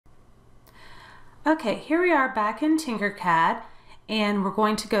Okay, here we are back in Tinkercad, and we're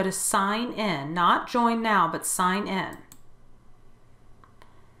going to go to sign in, not join now, but sign in.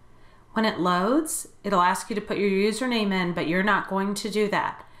 When it loads, it'll ask you to put your username in, but you're not going to do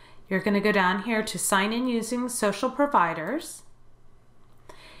that. You're going to go down here to sign in using social providers,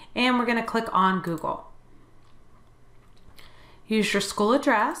 and we're going to click on Google. Use your school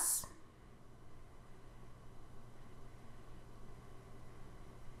address.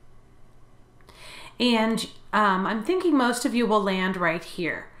 And I'm thinking most of you will land right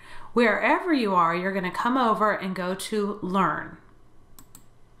here. Wherever you are, you're going to come over and go to Learn.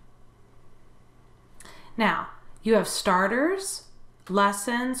 Now, you have starters,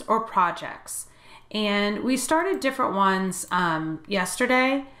 lessons, or projects. And we started different ones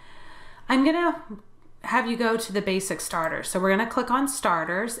yesterday. I'm going to have you go to the basic starters. So we're going to click on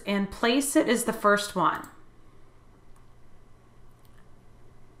starters, and Place It is the first one.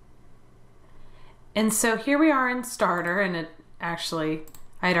 And so here we are in starter, and it actually,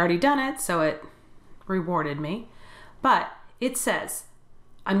 I had already done it, so it rewarded me. But it says,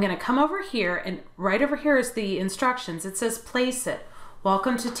 I'm going to come over here, and right over here is the instructions. It says place it.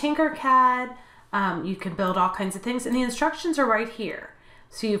 Welcome to Tinkercad. You can build all kinds of things, and the instructions are right here.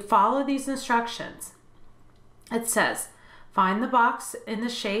 So you follow these instructions. It says, find the box in the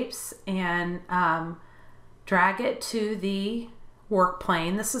shapes and drag it to the work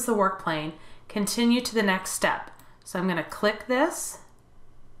plane. This is the work plane. Continue to the next step. So I'm going to click this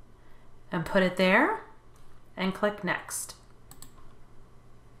and put it there and click next.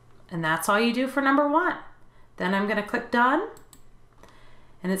 And that's all you do for number 1. Then I'm going to click done,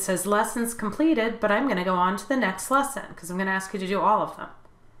 and it says lessons completed, but I'm going to go on to the next lesson because I'm going to ask you to do all of them.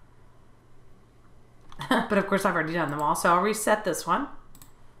 But of course I've already done them all, so I'll reset this one.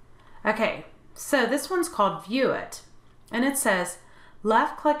 Okay, so this one's called View It, and it says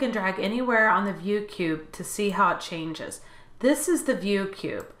left click and drag anywhere on the view cube to see how it changes. This is the view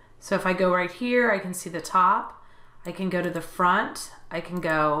cube. So if I go right here, I can see the top. I can go to the front. I can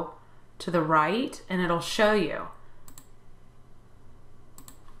go to the right, and it'll show you.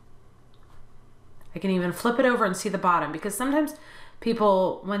 I can even flip it over and see the bottom, because sometimes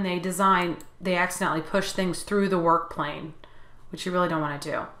people, when they design, they accidentally push things through the work plane, which you really don't want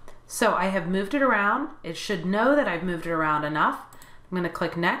to do. So I have moved it around. It should know that I've moved it around enough. I'm going to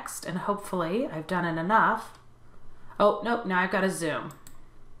click next, and hopefully I've done it enough. Oh, nope, now I've got to zoom.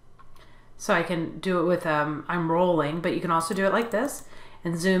 So I can do it with, I'm rolling, but you can also do it like this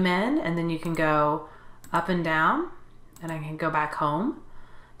and zoom in, and then you can go up and down, and I can go back home.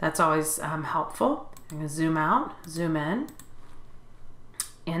 That's always helpful. I'm going to zoom out, zoom in,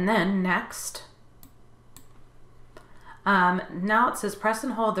 and then next. Now it says press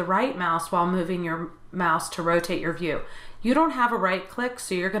and hold the right mouse while moving your mouse to rotate your view. You don't have a right click,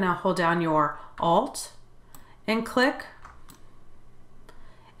 so you're going to hold down your Alt and click,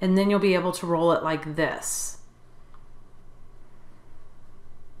 and then you'll be able to roll it like this.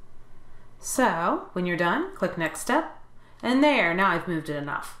 So when you're done, click next step, and there, now I've moved it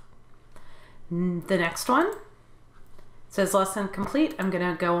enough. The next one says lesson complete. I'm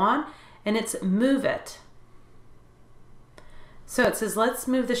going to go on, and it's move it. So it says let's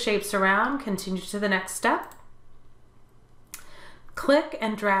move the shapes around, continue to the next step. Click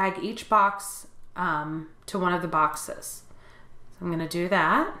and drag each box to one of the boxes. So I'm going to do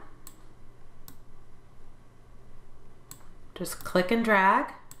that. Just click and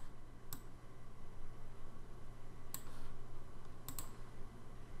drag.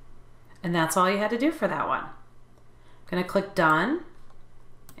 And that's all you had to do for that one. I'm going to click done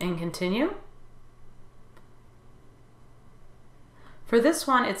and continue. For this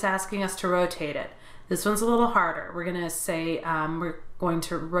one, it's asking us to rotate it. This one's a little harder. We're going to say we're going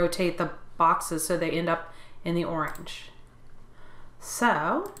to rotate the boxes so they end up in the orange. So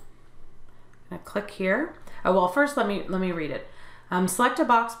I'm going to click here. Oh, well, first let me read it. Select a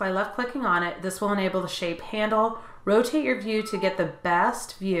box by left clicking on it. This will enable the shape handle. Rotate your view to get the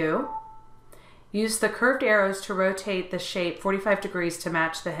best view. Use the curved arrows to rotate the shape 45 degrees to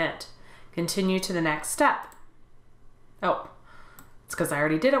match the hint. Continue to the next step. Oh, it's because I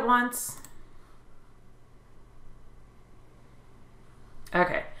already did it once.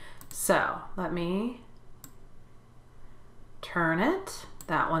 Okay, so let me turn it.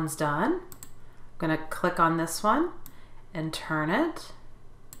 That one's done. I'm going to click on this one and turn it.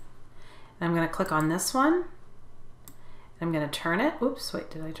 And I'm going to click on this one. I'm going to turn it. Oops,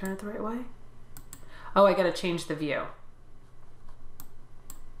 wait, did I turn it the right way? Oh, I got to change the view.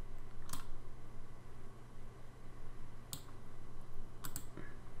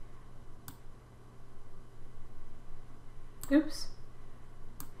 Oops.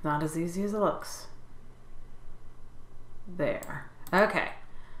 Not as easy as it looks. There. Okay.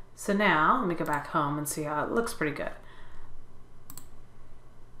 So now let me go back home and see how it looks. Pretty good.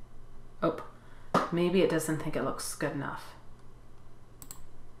 Oh, maybe it doesn't think it looks good enough.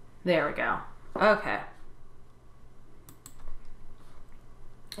 There we go. Okay.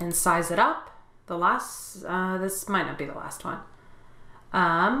 And size it up. The last, this might not be the last one.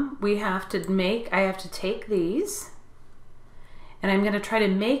 I have to take these and I'm going to try to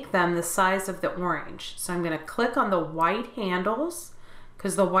make them the size of the orange. So I'm going to click on the white handles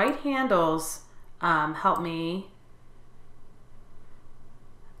because the white handles help me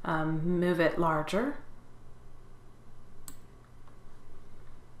move it larger.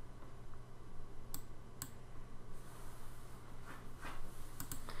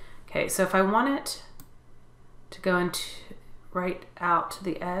 Okay, so if I want it to go into right out to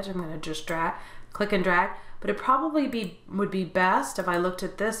the edge, I'm going to just drag, click and drag, but it probably would be best if I looked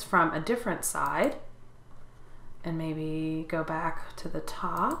at this from a different side and maybe go back to the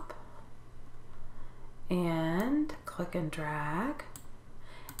top and click and drag.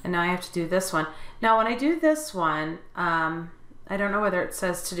 And now I have to do this one. Now when I do this one, I don't know whether it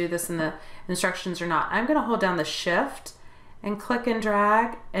says to do this in the instructions or not. I'm going to hold down the shift and click and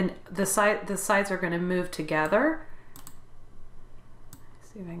drag, and the sides are going to move together.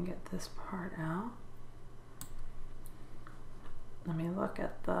 Let's see if I can get this part out. Let me look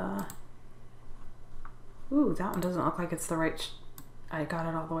at the, ooh, that one doesn't look like it's the right, I got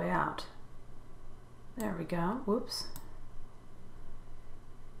it all the way out. There we go, whoops.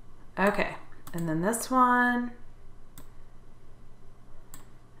 Okay, and then this one,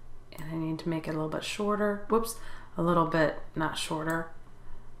 and I need to make it a little bit shorter, whoops, a little bit, not shorter.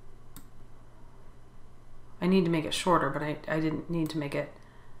 I need to make it shorter, but I didn't need to make it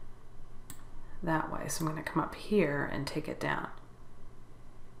that way. So I'm going to come up here and take it down.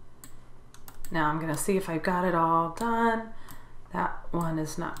 Now I'm going to see if I've got it all done. That one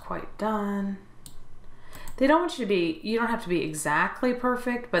is not quite done. They don't want you to be, you don't have to be exactly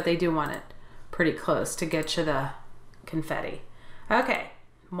perfect, but they do want it pretty close to get you the confetti. Okay,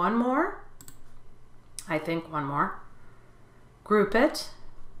 one more. I think one more. Group it.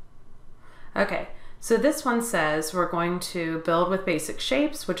 Okay, so this one says we're going to build with basic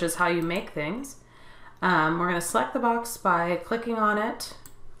shapes, which is how you make things. We're going to select the box by clicking on it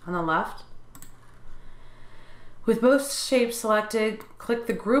on the left. With both shapes selected, click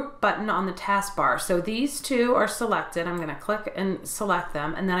the group button on the taskbar. So these two are selected. I'm going to click and select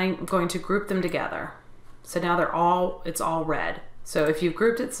them, and then I'm going to group them together. So now it's all red. So if you've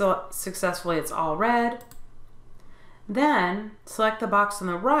grouped it successfully, it's all red. Then select the box on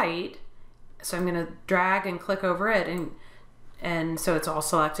the right. So I'm going to drag and click over it, and so it's all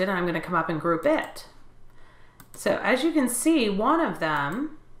selected, and I'm going to come up and group it. So as you can see, one of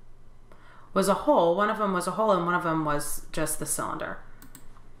them was a hole, one of them was a hole, and one of them was just the cylinder.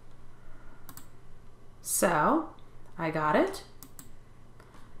 So I got it.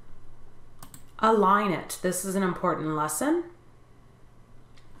 Align it. This is an important lesson.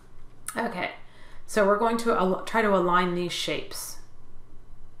 Okay, so we're going to try to align these shapes.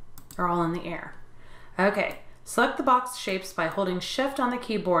 They're all in the air. Okay, select the box shapes by holding Shift on the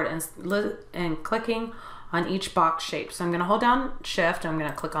keyboard and clicking on each box shape. So I'm going to hold down Shift, and I'm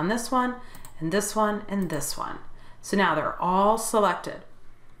going to click on this one, and this one, and this one. So now they're all selected.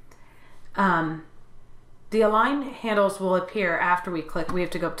 The align handles will appear after we click. We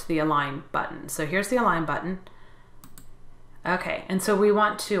have to go up to the align button. So here's the align button. Okay, and so we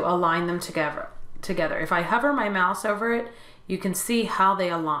want to align them together. If I hover my mouse over it, you can see how they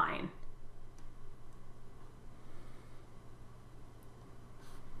align.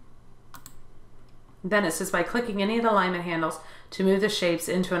 Then it says by clicking any of the alignment handles to move the shapes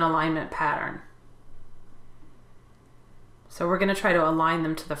into an alignment pattern. So we're going to try to align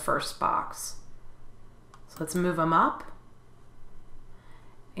them to the first box. So let's move them up,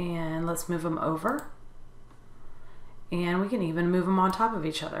 and let's move them over. And we can even move them on top of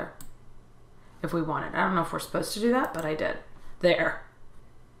each other if we wanted. I don't know if we're supposed to do that, but I did. There.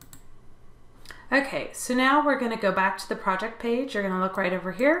 Okay, so now we're going to go back to the project page. You're going to look right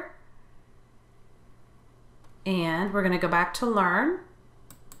over here. And we're going to go back to Learn.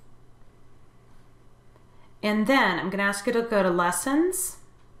 And then I'm going to ask you to go to Lessons.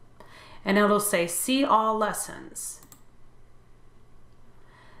 And it'll say See All Lessons.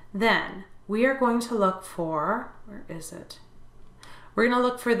 Then we are going to look for, where is it? We're going to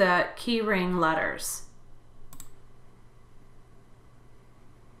look for the key ring letters.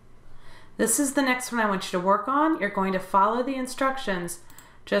 This is the next one I want you to work on. You're going to follow the instructions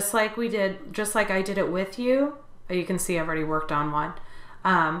just like I did it with you. You can see I've already worked on one.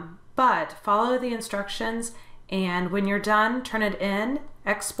 But follow the instructions And when you're done, turn it in,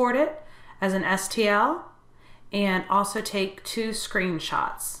 export it as an STL, and also take 2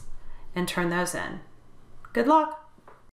 screenshots and turn those in. Good luck.